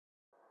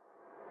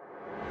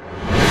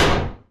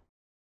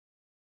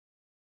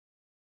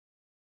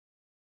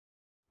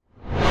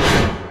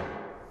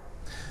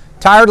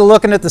Tired of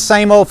looking at the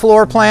same old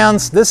floor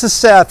plans? This is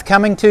Seth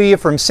coming to you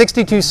from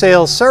 62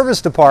 Sales Service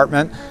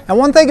Department. And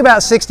one thing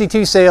about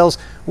 62 Sales,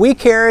 we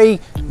carry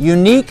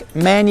unique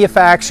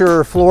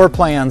manufacturer floor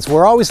plans.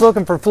 We're always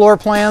looking for floor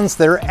plans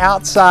that are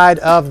outside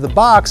of the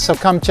box, so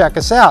come check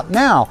us out.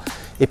 Now,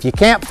 if you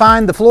can't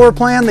find the floor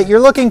plan that you're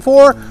looking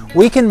for,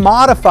 we can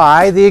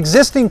modify the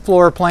existing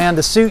floor plan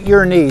to suit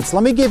your needs.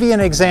 Let me give you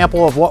an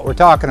example of what we're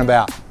talking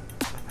about.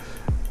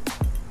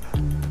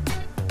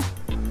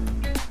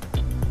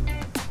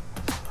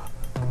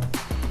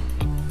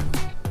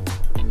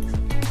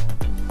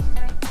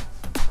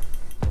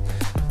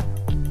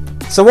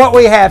 So what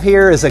we have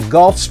here is a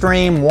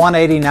Gulfstream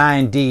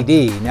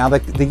 189DD. Now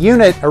the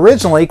unit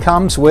originally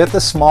comes with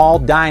a small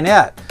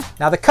dinette.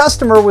 Now the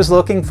customer was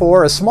looking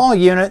for a small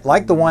unit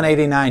like the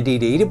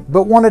 189DD,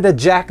 but wanted a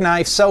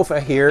jackknife sofa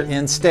here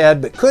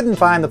instead, but couldn't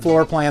find the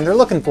floor plan they're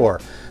looking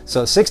for.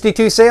 So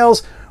 62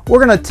 Sales,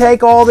 we're going to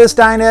take all this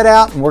dinette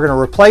out and we're going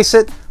to replace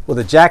it with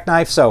a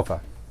jackknife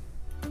sofa.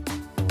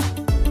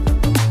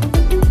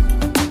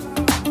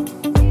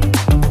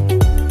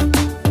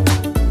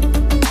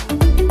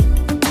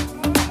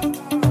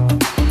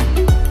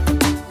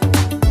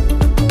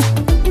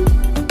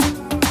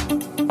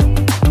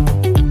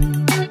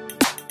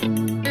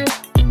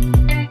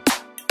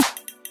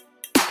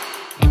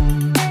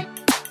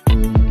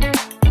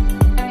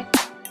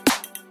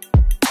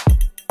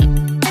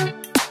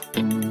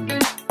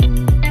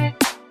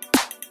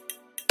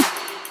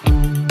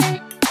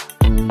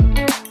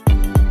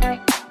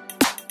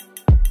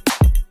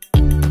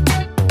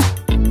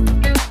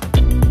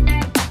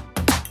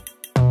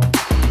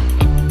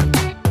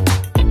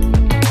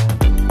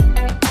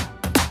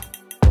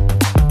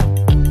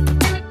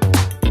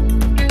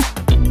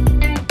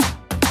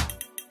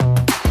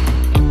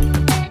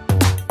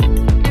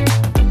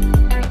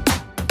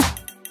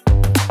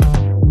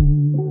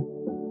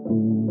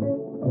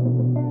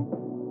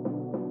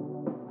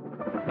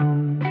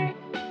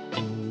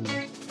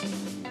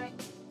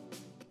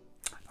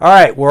 All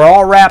right, we're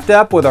all wrapped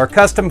up with our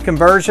custom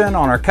conversion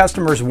on our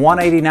customer's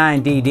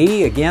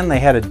 189DD. Again, they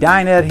had a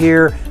dinette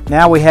here.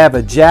 Now we have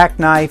a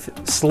jackknife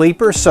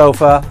sleeper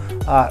sofa.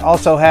 It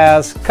also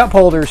has cup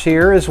holders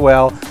here as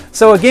well.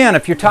 So again,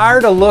 if you're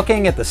tired of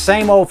looking at the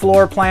same old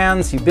floor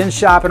plans, you've been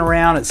shopping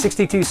around at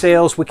 62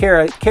 Sales, we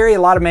carry a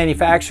lot of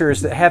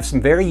manufacturers that have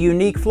some very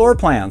unique floor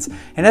plans.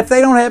 And if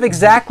they don't have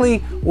exactly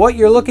what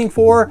you're looking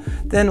for,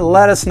 then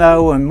let us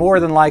know and more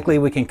than likely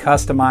we can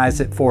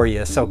customize it for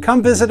you. So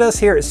come visit us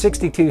here at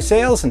 62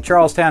 Sales in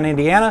Charlestown,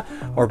 Indiana,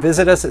 or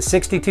visit us at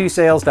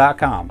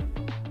 62sales.com.